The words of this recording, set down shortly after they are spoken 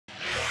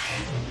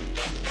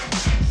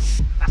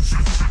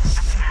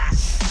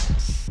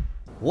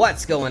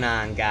What's going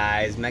on,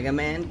 guys? Mega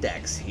Man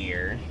Dex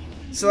here.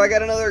 So I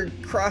got another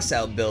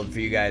Crossout build for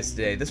you guys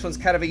today. This one's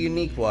kind of a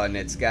unique one.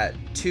 It's got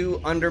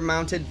two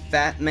undermounted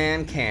Fat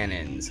Man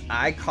cannons.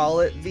 I call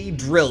it the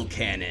drill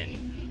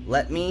cannon.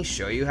 Let me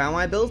show you how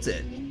I built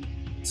it.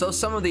 So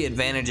some of the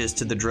advantages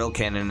to the drill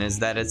cannon is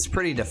that it's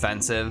pretty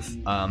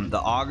defensive.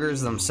 The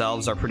augers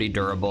themselves are pretty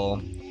durable.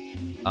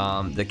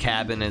 The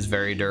cabin is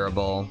very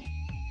durable.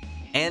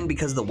 And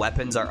because the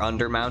weapons are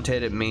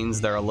undermounted, it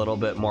means they're a little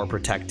bit more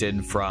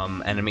protected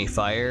from enemy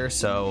fire,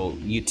 so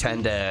you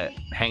tend to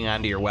hang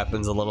on to your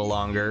weapons a little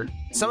longer.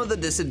 Some of the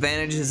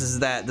disadvantages is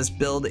that this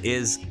build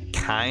is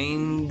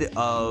kind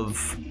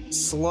of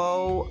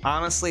slow.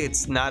 Honestly,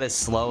 it's not as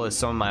slow as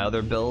some of my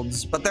other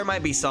builds, but there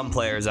might be some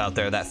players out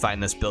there that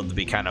find this build to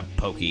be kind of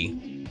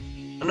pokey.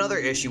 Another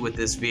issue with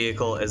this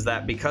vehicle is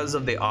that because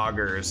of the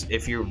augers,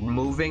 if you're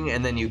moving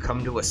and then you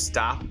come to a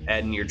stop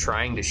and you're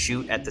trying to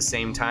shoot at the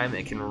same time,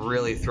 it can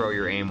really throw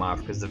your aim off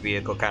because the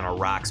vehicle kind of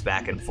rocks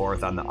back and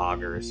forth on the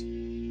augers.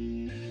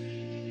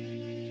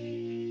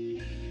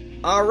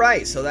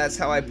 Alright, so that's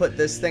how I put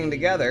this thing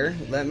together.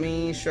 Let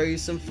me show you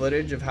some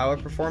footage of how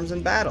it performs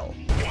in battle.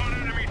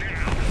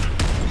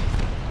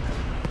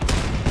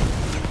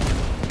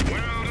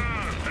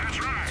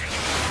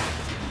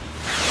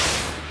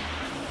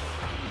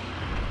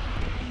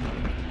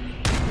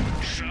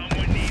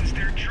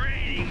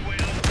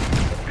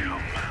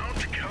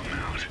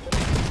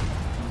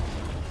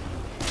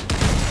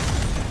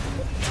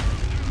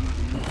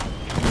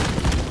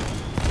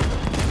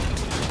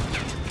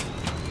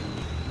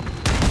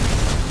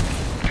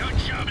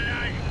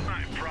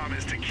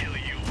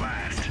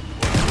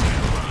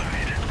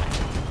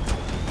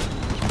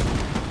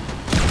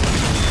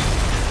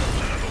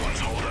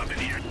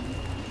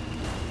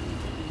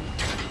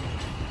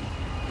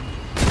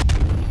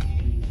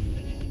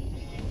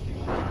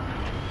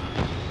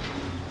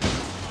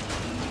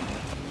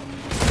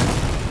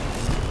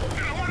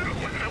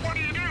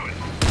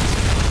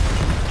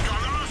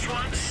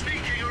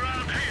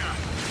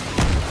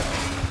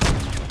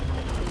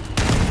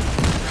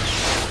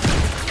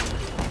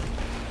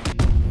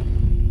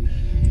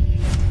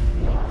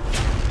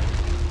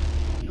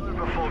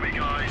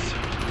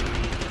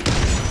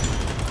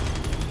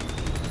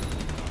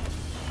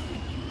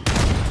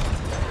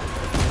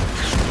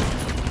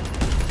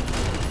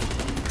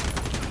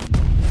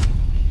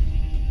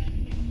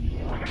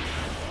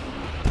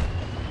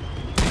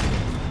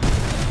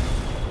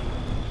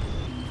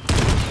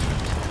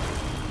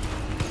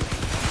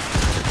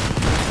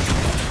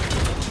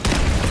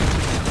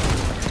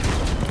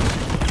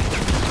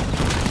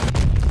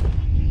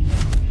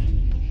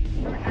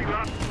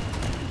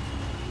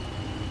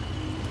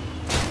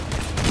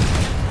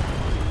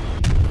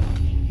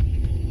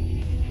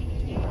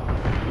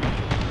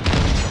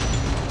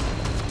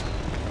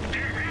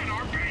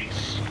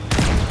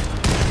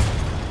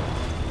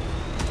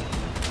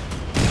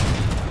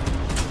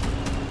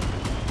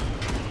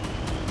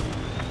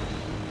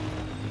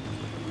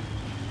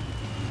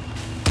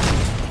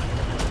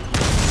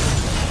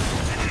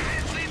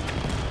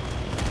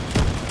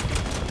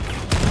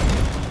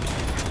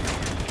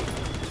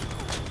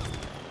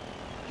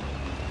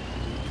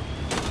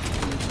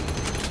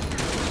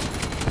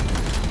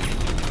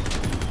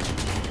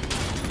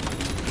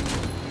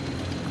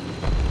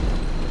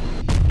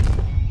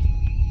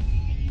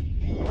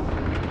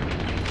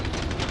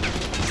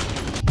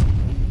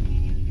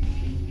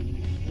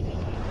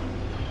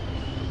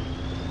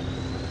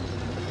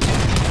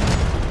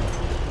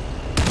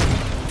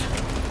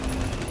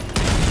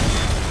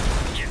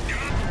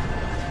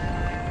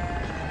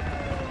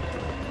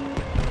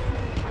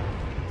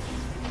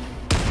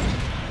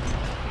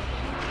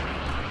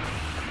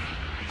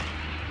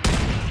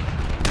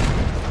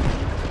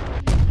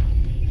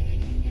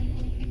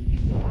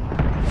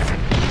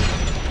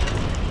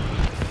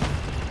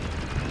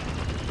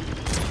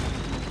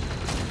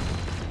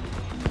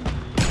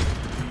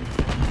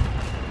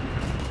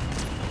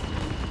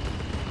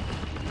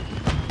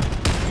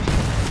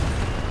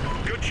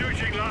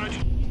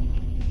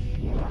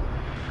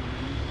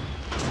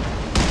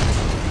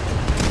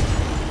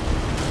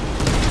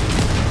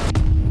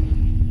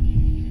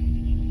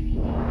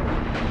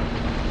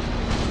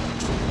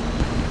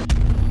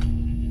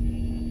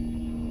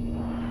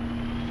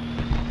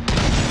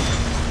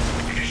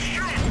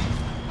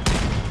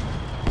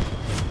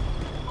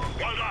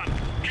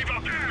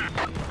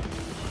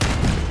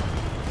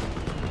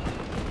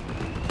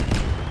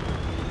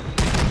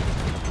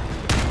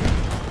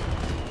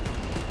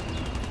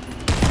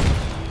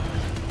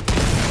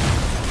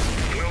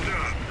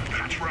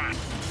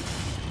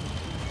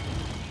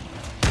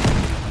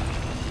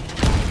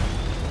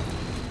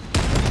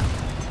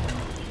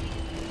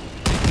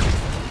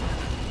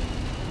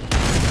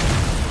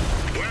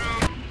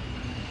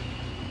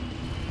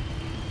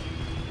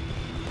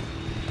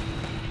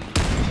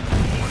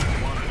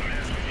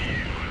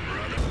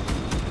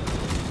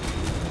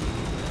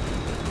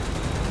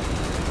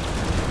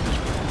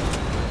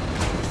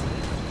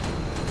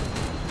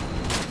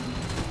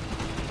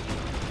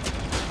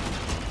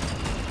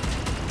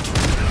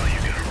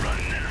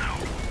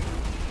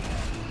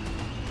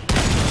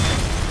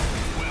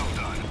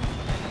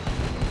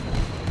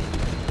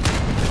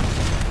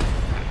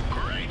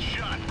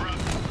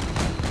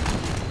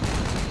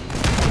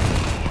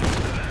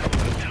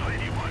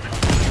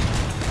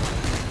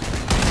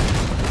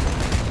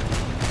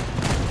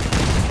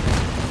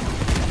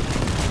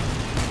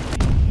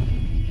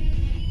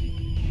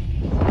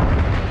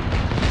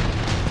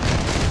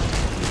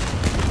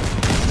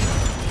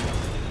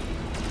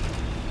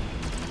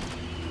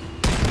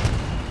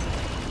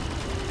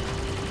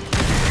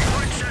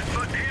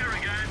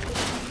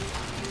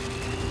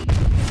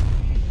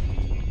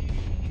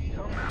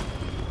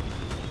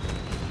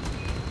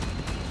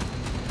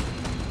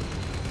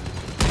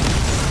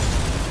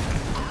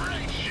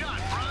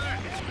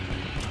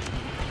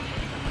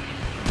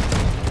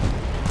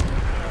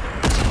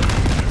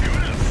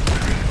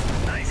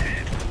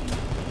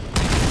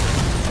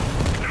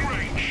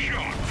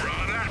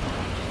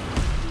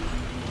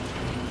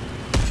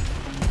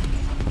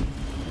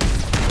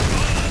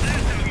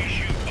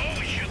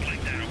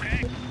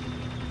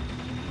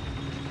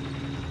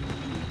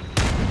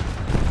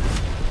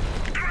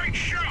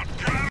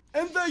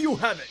 you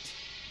have it,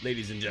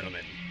 ladies and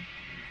gentlemen.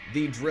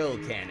 The drill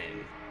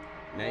cannon.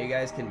 Now you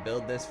guys can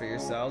build this for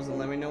yourselves and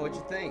let me know what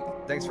you think.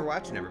 Thanks for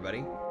watching,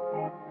 everybody.